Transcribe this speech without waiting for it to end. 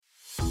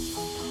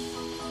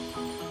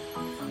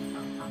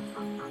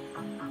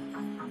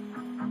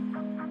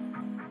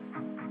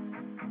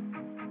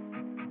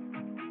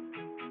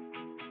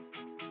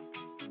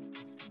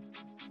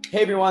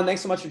Hey everyone,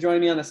 thanks so much for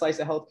joining me on the Slice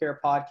of Healthcare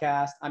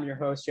podcast. I'm your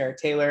host, Jared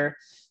Taylor.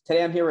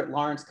 Today I'm here with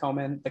Lawrence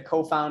Coman, the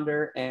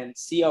co-founder and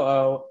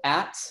COO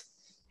at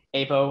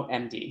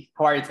AvoMD.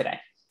 How are you today?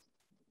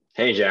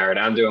 Hey Jared,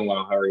 I'm doing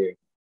well. How are you?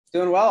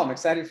 Doing well. I'm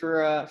excited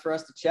for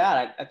us to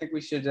chat. I think we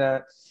should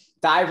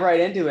dive right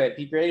into it. It'd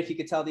be great if you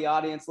could tell the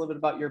audience a little bit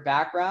about your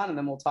background, and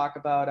then we'll talk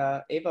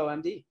about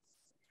AvoMD.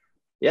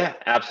 Yeah,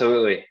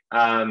 absolutely.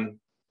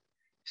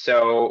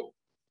 So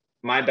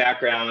my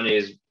background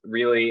is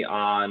really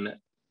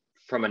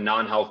from a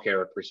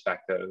non-healthcare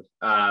perspective,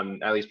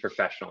 at least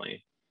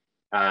professionally.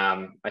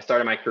 I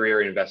started my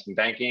career in investment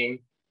banking,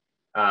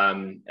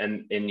 and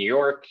in New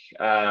York.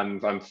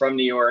 I'm from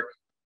New York,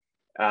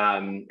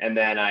 and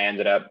then I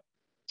ended up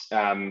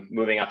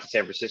moving out to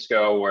San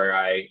Francisco, where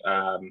I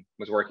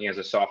was working as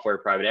a software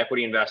private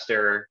equity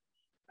investor.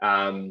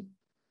 Thought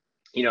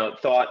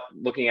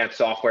looking at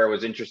software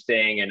was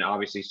interesting and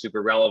obviously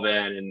super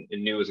relevant, and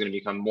knew it was going to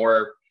become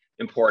more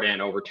important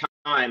over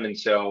time. And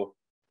so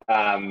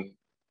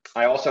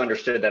I also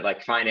understood that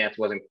like finance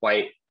wasn't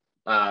quite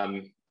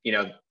my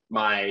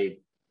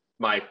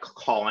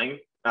calling,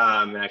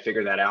 and I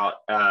figured that out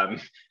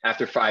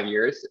after 5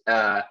 years.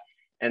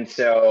 And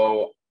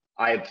so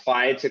I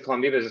applied to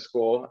Columbia Business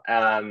School,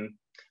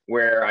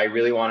 where I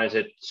really wanted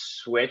to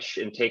switch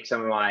and take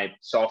some of my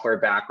software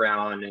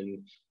background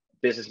and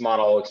business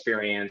model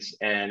experience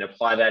and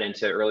apply that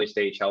into early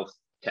stage health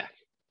tech.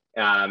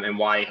 And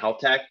why health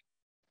tech,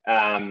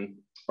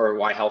 or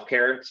why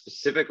healthcare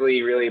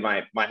specifically? Really,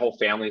 my whole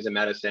family's in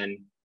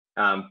medicine.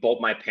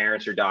 Both my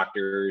parents are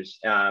doctors.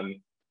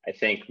 I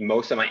think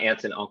most of my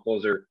aunts and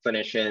uncles are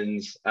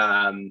clinicians.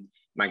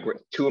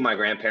 Two of my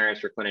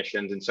grandparents were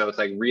clinicians, and so it's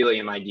like really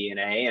in my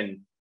DNA. And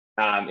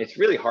it's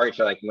really hard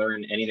to like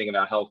learn anything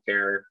about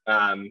healthcare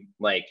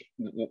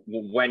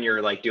when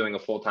you're like doing a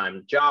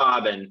full-time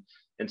job.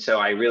 And so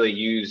I really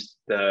used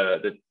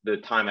the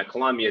time at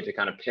Columbia to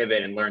kind of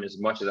pivot and learn as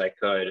much as I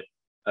could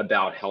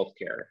about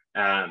healthcare.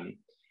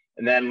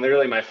 And then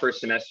literally my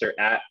first semester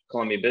at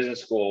Columbia Business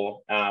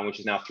School, which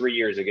is now 3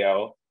 years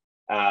ago,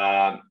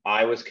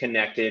 I was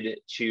connected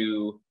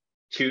to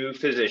two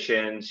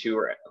physicians who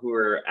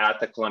were at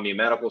the Columbia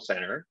Medical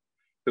Center,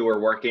 who were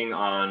working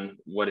on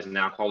what is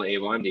now called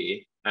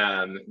AvoMD.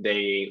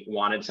 They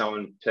wanted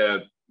someone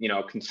to,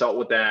 consult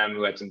with them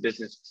who had some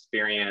business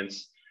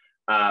experience.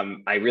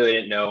 I really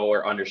didn't know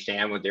or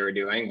understand what they were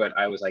doing, but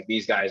I was like,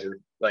 these guys are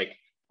like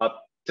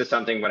up to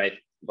something.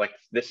 But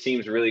this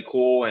seems really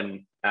cool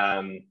and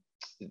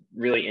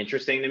really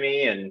interesting to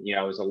me, and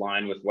it was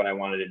aligned with what I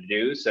wanted to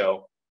do.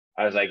 So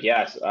I was like,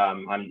 yes,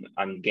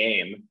 I'm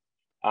game.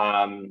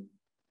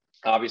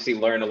 Obviously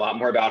learned a lot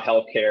more about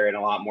healthcare and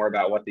a lot more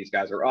about what these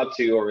guys were up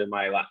to over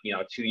my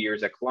 2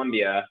 years at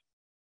Columbia.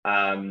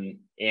 And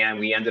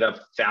we ended up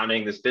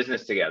founding this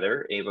business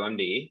together,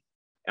 AvoMD.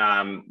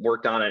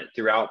 Worked on it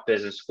throughout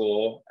business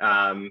school.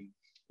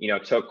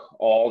 Took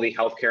all the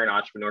healthcare and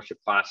entrepreneurship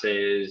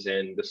classes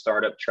and the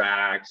startup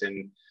tracks,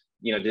 and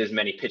did as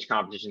many pitch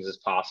competitions as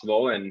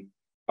possible. And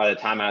by the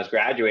time I was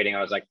graduating,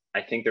 I was like,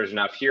 I think there's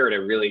enough here to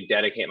really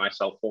dedicate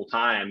myself full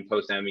time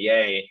post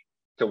MBA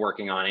to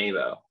working on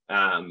Avo.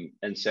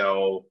 And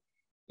so,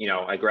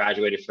 I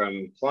graduated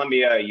from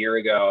Columbia a year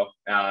ago,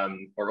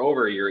 or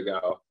over a year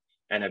ago,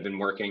 and have been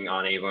working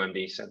on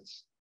AvoMD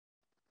since.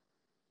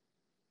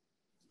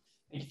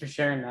 Thank you for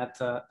sharing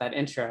that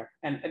intro.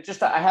 And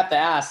I have to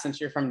ask, since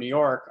you're from New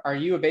York, are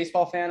you a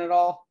baseball fan at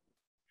all?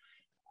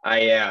 I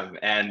am,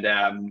 and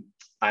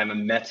I'm a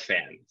Mets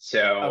fan.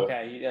 So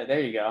okay,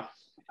 there you go.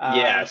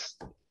 Yes,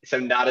 so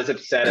I'm not as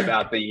upset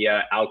about the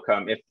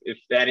outcome. If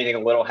anything, a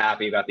little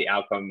happy about the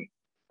outcome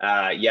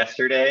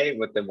yesterday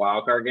with the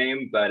wild card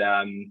game, but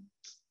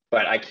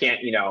I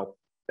can't.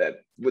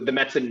 The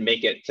Mets didn't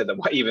make it to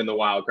even the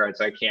wild card,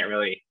 so I can't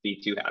really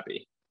be too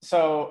happy.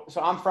 So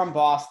I'm from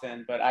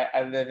Boston, but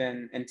I live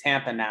in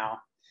Tampa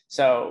now.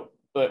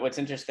 But what's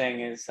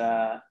interesting is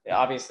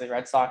obviously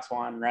Red Sox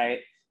won, right?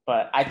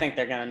 But I think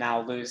they're going to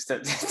now lose to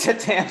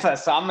Tampa.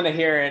 So I'm going to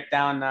hear it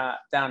down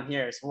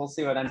here. So we'll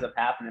see what ends up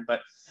happening.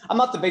 But I'm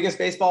not the biggest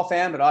baseball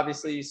fan, but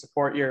obviously you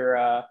support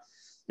your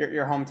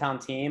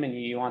hometown team and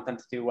you want them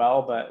to do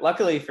well. But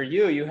luckily for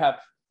you, you have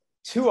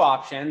two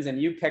options,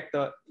 and you picked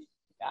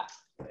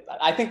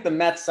I think the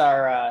Mets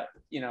are,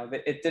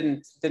 it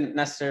didn't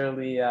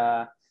necessarily,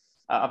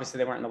 obviously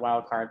they weren't in the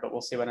wild card, but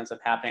we'll see what ends up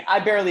happening. I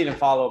barely even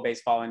follow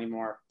baseball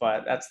anymore,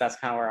 but that's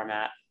kind of where I'm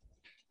at.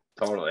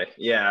 Totally.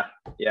 Yeah.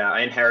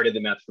 I inherited the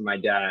Mets from my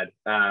dad,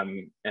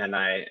 and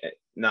I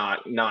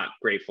not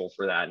grateful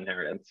for that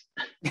inheritance.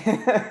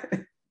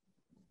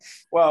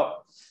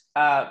 Well,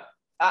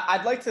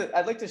 I'd like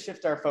to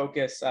shift our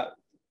focus,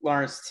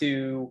 Lawrence,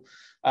 to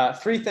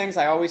three things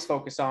I always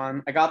focus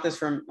on. I got this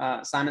from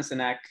Simon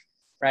Sinek,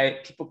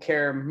 right? People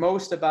care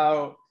most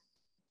about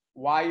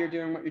why you're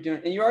doing what you're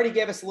doing. And you already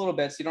gave us a little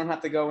bit, so you don't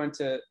have to go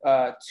into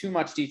too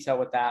much detail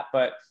with that,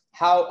 but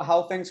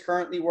how things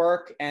currently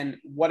work, and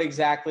what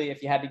exactly,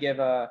 if you had to give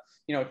a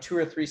 2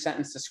 or 3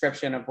 sentence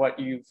description of what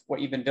you've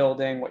been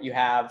building, what you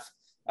have,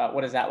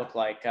 what does that look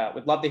like?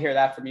 Would love to hear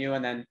that from you.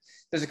 And then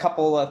there's a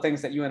couple of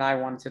things that you and I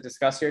wanted to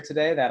discuss here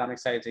today that I'm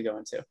excited to go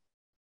into.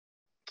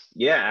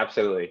 Yeah,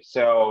 absolutely.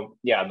 So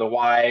yeah, the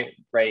why,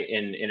 right,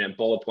 in a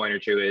bullet point or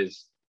two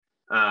is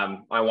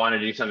I want to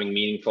do something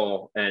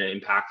meaningful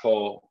and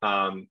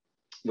impactful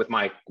with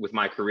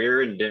my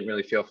career, and didn't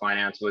really feel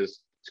finance was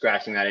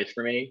scratching that itch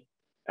for me.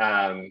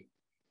 And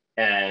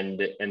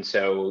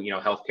so, you know,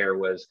 healthcare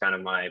was kind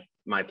of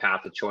my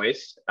path of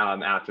choice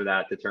after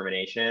that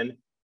determination.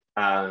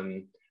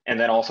 And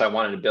then also I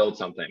wanted to build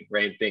something,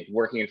 right? Think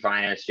working in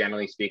finance,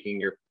 generally speaking,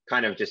 you're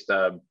kind of just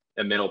a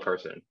middle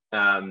person,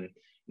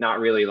 not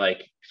really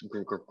like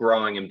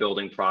growing and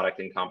building product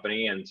and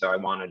company. And so I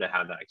wanted to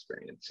have that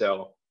experience.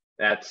 So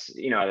that's,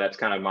 you know, that's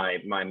kind of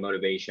my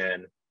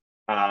motivation.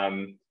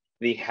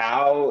 The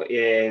how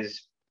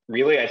is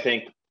really, I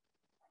think,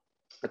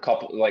 a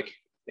couple, like,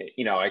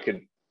 you know, I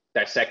could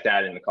dissect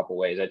that in a couple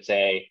ways. I'd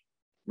say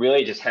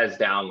really just heads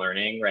down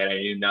learning, right? I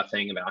knew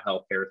nothing about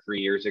healthcare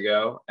 3 years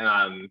ago.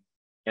 And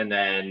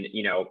then,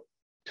 you know,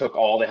 took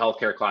all the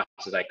healthcare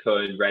classes I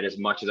could, read as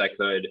much as I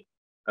could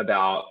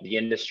about the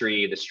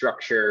industry, the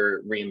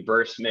structure,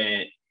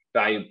 reimbursement,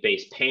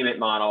 value-based payment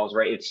models,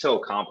 right? It's so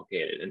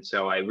complicated. And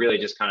so I really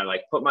just kind of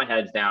like put my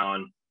heads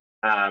down,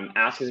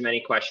 asked as many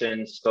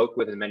questions, spoke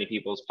with as many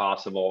people as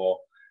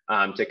possible,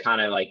 to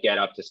kind of like get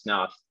up to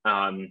snuff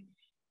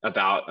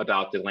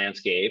about the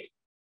landscape.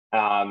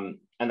 And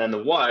then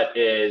the what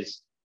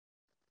is,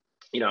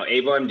 you know,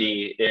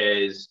 AvoMD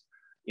is,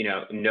 you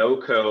know,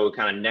 no code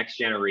kind of next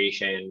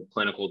generation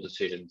clinical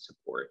decision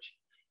support.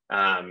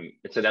 And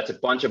so that's a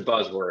bunch of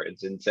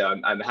buzzwords. And so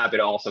I'm happy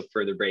to also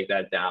further break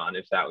that down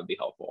if that would be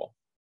helpful.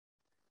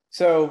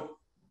 So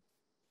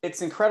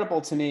it's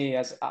incredible to me,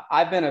 as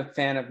I've been a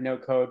fan of no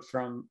code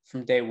from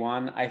day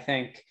one. I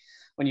think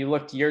when you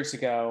looked years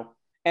ago,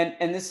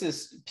 and this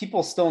is,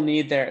 people still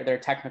need their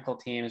technical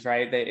teams,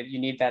 right? You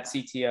need that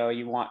CTO.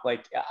 You want,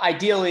 like,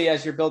 ideally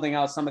as you're building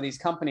out some of these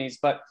companies,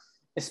 but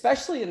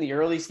especially in the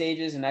early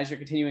stages and as you're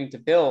continuing to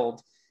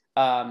build,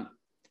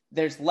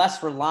 there's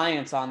less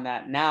reliance on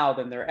that now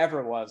than there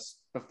ever was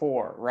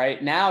before,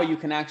 right? Now you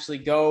can actually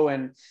go,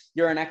 and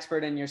you're an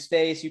expert in your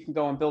space, you can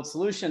go and build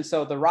solutions.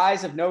 So the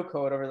rise of no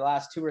code over the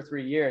last 2 or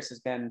 3 years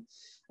has been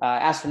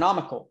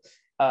astronomical.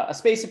 A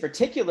space in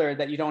particular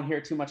that you don't hear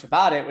too much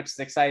about it, which is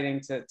exciting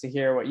to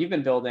hear what you've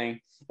been building,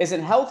 is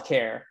in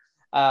healthcare.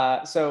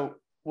 So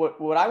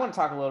what I want to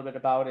talk a little bit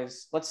about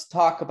is, let's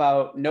talk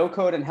about no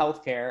code in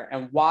healthcare,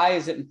 and why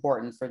is it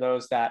important for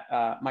those that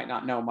might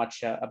not know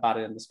much about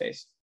it in the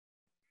space.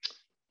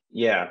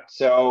 Yeah,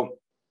 so,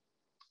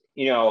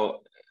 you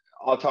know,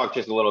 I'll talk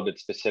just a little bit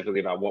specifically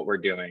about what we're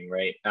doing,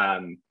 right?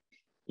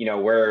 You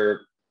know,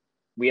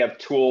 we have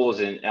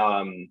tools and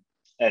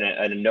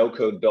a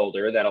no-code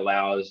builder that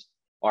allows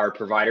our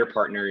provider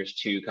partners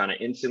to kind of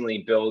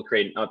instantly build,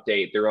 create, and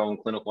update their own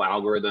clinical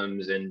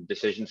algorithms and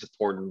decision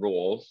support and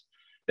rules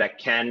that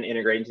can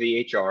integrate into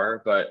the EHR,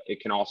 but it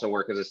can also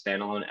work as a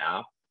standalone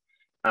app.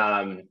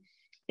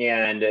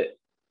 And,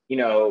 you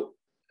know,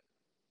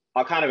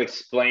 I'll kind of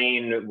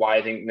explain why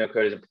I think no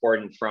code is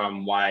important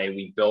from why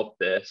we built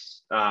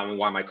this,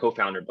 why my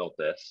co-founder built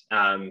this.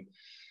 One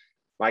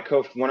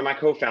of my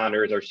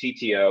co-founders, our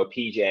CTO,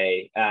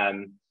 PJ,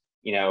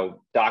 you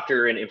know,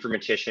 doctor and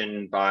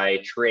informatician by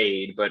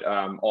trade, but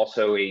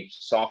also a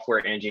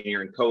software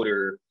engineer and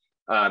coder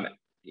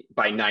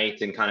by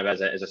night, and kind of as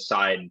a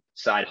side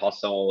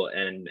hustle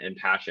and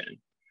passion.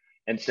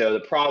 And so the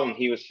problem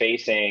he was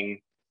facing,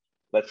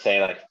 let's say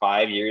like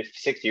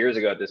 6 years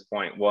ago at this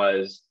point,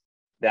 was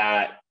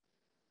that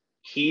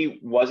he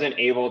wasn't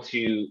able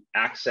to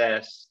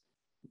access,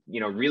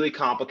 you know, really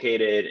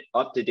complicated,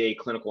 up-to-date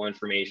clinical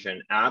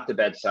information at the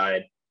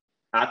bedside,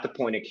 at the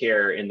point of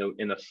care, in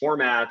the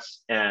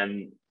formats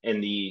and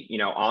in the, you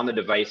know, on the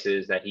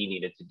devices that he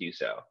needed to do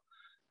so.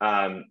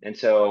 And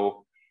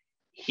so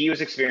he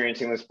was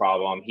experiencing this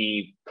problem.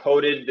 He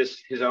coded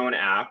his own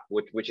app,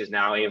 which is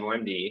now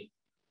AvoMD,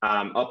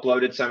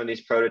 uploaded some of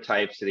these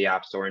prototypes to the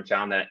App Store, and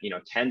found that, you know,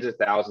 tens of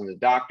thousands of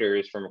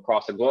doctors from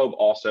across the globe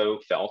also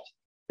felt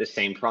the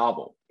same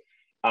problem.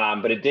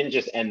 But it didn't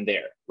just end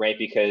there, right?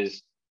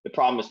 Because the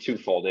problem is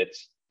twofold.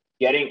 It's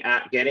getting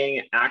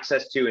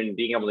access to and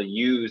being able to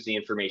use the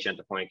information at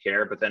the point of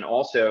care, but then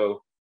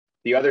also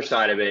the other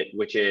side of it,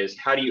 which is,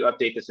 how do you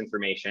update this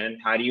information?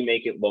 How do you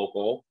make it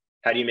local?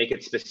 How do you make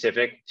it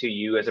specific to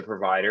you as a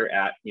provider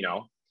at, you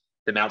know,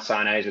 the Mount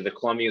Sinai's or the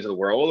Columbias of the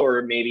world,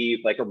 or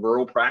maybe like a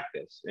rural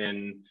practice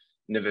in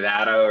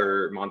Nevada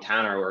or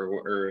Montana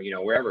or you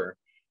know, wherever.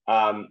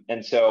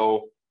 And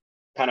so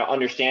kind of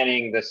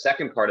understanding the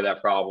second part of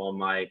that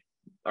problem,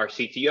 our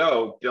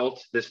CTO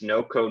built this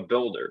no code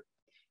builder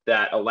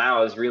that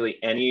allows really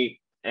any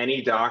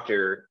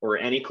doctor or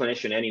any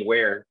clinician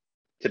anywhere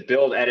to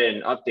build, edit,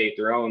 and update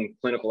their own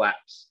clinical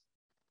apps.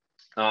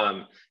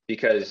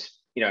 Because,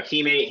 you know,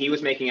 he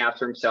was making apps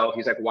for himself.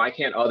 He's like, why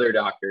can't other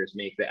doctors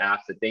make the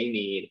apps that they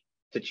need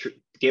to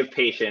give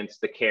patients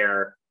the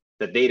care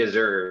that they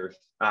deserve,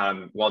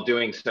 while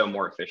doing so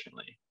more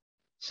efficiently?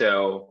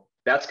 So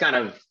that's kind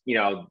of, you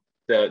know,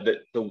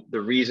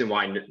 the reason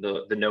why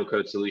the no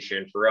code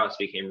solution for us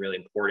became really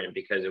important,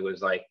 because it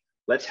was like,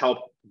 let's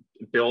help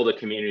build a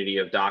community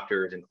of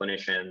doctors and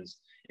clinicians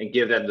and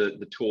give them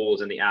the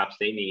tools and the apps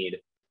they need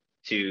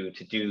to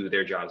do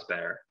their jobs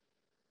better.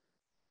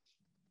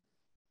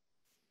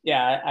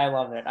 Yeah, I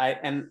love it.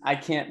 I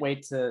can't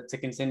wait to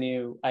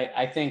continue.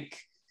 I think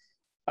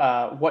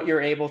what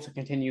you're able to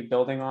continue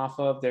building off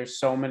of, there's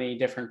so many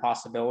different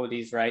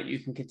possibilities, right? You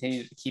can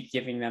continue to keep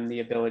giving them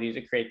the ability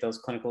to create those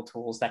clinical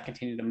tools that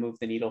continue to move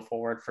the needle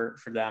forward for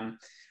them.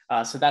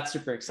 So that's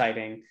super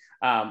exciting.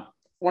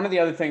 One of the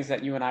other things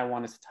that you and I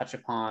wanted to touch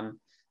upon,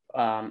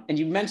 and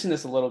you mentioned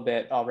this a little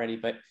bit already,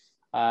 but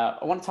I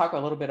want to talk a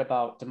little bit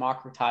about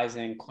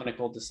democratizing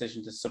clinical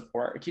decision to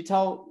support. Could you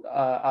tell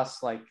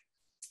us like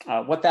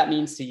what that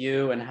means to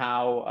you, and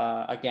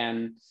how,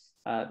 again,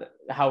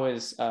 how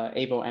is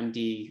AVO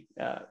MD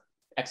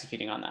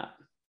executing on that?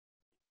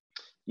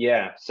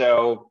 Yeah,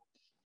 so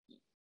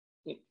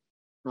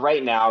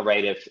right now,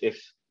 right,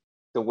 if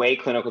the way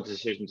clinical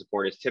decision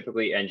support is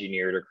typically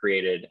engineered or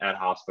created at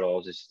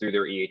hospitals is through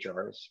their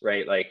EHRs,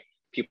 right? Like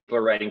people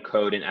are writing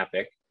code in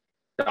Epic.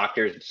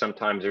 Doctors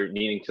sometimes are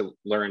needing to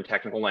learn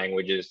technical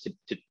languages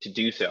to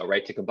do so,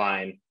 right? To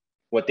combine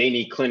what they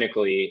need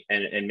clinically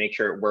and make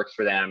sure it works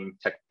for them,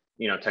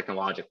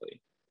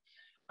 technologically.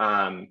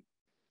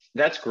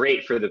 That's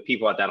great for the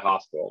people at that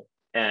hospital.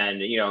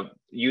 And,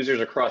 users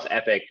across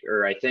Epic,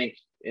 or I think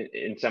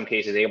in some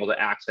cases able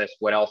to access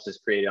what else is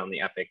created on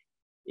the Epic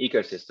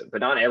ecosystem,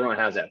 but not everyone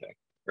has Epic,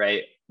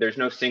 right? There's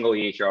no single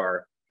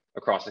EHR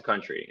across the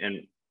country.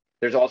 And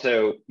there's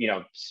also,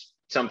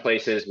 some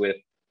places with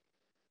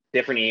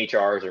different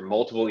EHRs or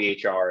multiple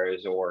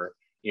EHRs, or,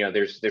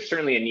 there's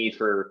certainly a need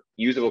for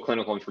usable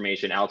clinical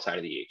information outside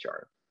of the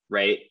EHR,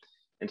 right?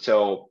 And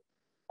so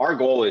our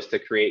goal is to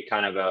create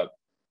kind of a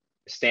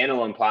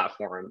standalone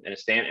platform and a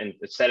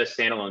set of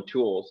standalone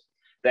tools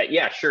that,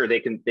 yeah, sure, they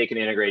can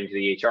integrate into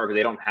the EHR, but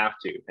they don't have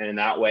to. And in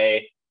that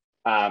way,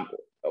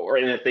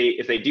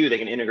 if they do, they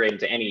can integrate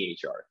into any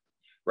EHR,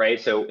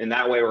 right? So in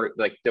that way, we're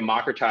like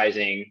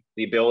democratizing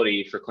the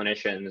ability for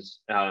clinicians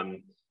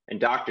and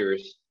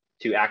doctors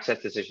to access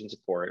decision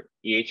support,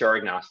 EHR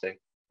agnostic,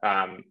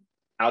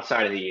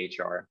 outside of the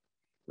EHR,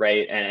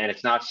 right? And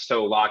it's not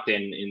so locked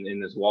in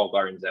those walled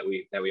gardens that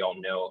we all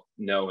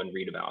know and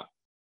read about.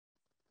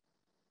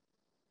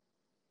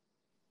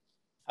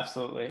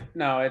 Absolutely.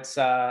 No, it's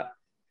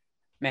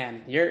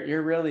man,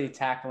 you're really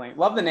tackling.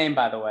 Love the name,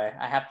 by the way.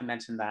 I have to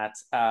mention that.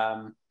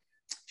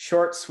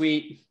 Short,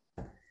 sweet,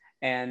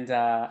 and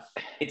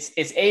it's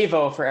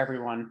AVO for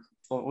everyone.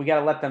 We got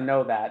to let them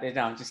know that.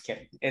 No, I'm just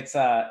kidding. It's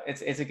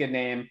a good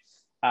name.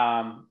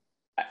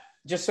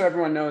 Just so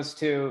everyone knows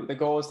too, the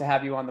goal is to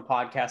have you on the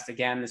podcast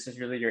again. This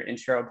is really your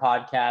intro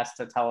podcast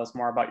to tell us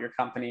more about your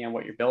company and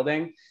what you're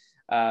building.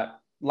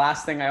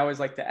 Last thing I always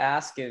like to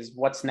ask is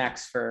what's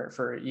next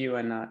for you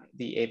and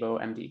the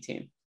AVO MD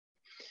team?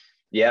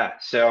 Yeah,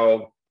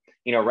 so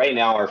right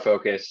now our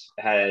focus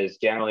has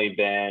generally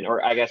been,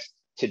 or I guess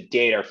to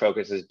date, our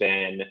focus has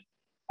been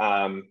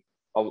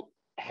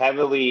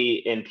heavily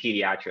in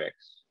pediatrics,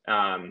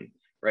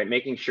 right?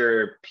 Making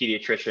sure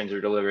pediatricians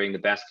are delivering the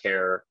best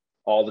care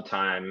all the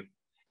time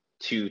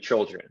to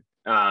children.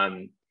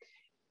 But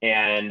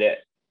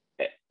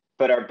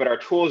our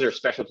tools are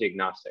specialty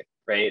agnostic,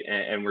 right?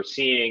 And we're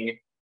seeing,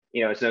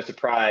 it's no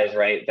surprise,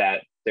 right,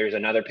 that there's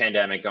another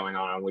pandemic going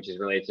on, which is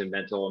related to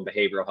mental and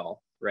behavioral health,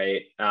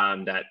 right?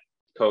 That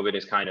COVID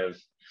has kind of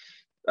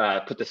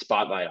put the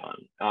spotlight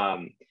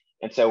on.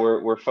 And so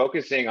we're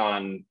focusing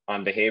on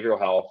behavioral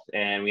health.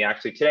 And we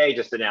actually today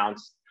just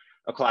announced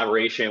a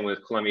collaboration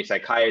with Columbia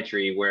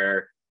Psychiatry,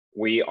 where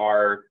we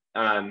are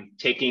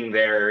taking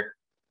their,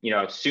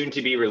 soon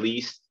to be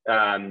released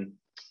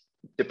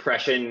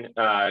depression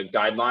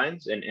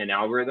guidelines and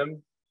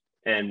algorithm,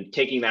 and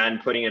taking that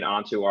and putting it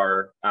onto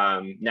our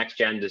next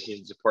gen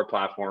decision support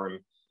platform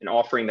and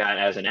offering that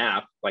as an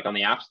app, like on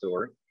the App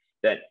Store,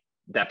 that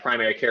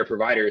primary care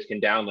providers can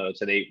download.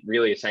 So they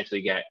really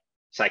essentially get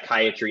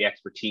psychiatry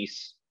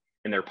expertise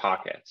in their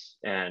pockets.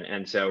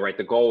 And so, right,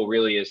 the goal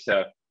really is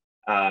to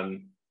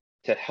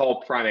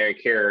help primary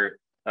care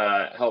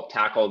help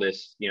tackle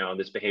this,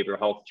 this behavioral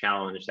health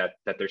challenge that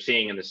they're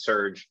seeing in the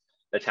surge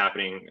that's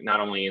happening not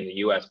only in the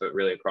US, but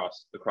really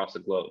across the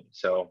globe.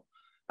 So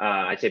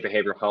I'd say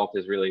behavioral health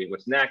is really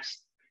what's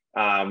next.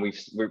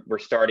 We're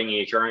starting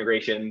EHR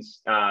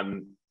integrations.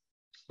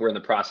 We're in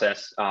the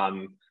process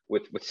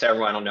with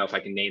several. I don't know if I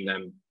can name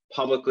them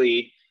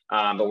publicly,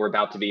 but we're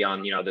about to be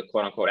on, the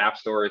quote unquote app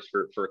stores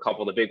for a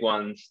couple of the big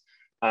ones.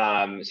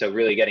 So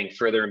really getting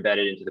further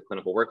embedded into the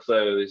clinical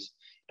workflows.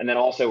 And then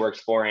also we're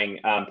exploring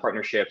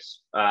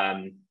partnerships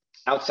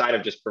outside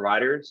of just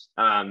providers.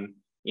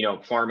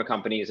 Pharma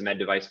companies and med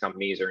device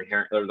companies are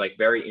like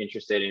very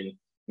interested in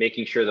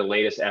making sure the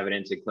latest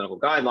evidence and clinical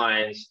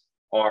guidelines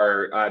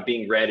are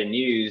being read and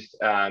used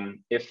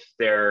if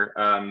their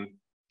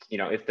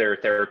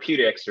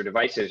therapeutics or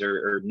devices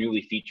are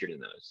newly featured in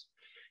those.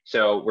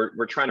 So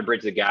we're trying to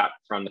bridge the gap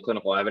from the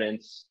clinical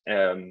evidence,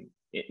 and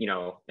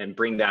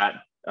bring that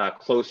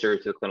closer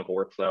to the clinical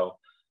workflow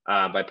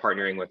by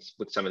partnering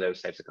with some of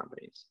those types of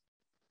companies.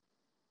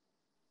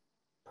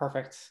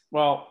 Perfect.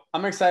 Well,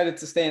 I'm excited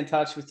to stay in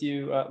touch with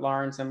you,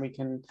 Lawrence, and we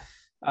can,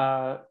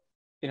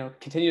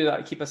 continue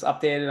to keep us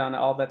updated on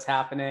all that's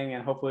happening,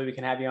 and hopefully we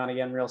can have you on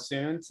again real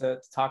soon to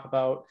talk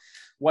about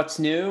what's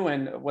new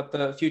and what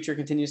the future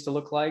continues to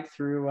look like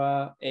through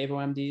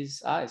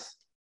AvoMD's eyes.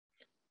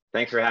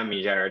 Thanks for having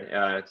me, Jared.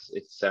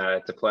 It's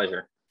a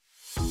pleasure.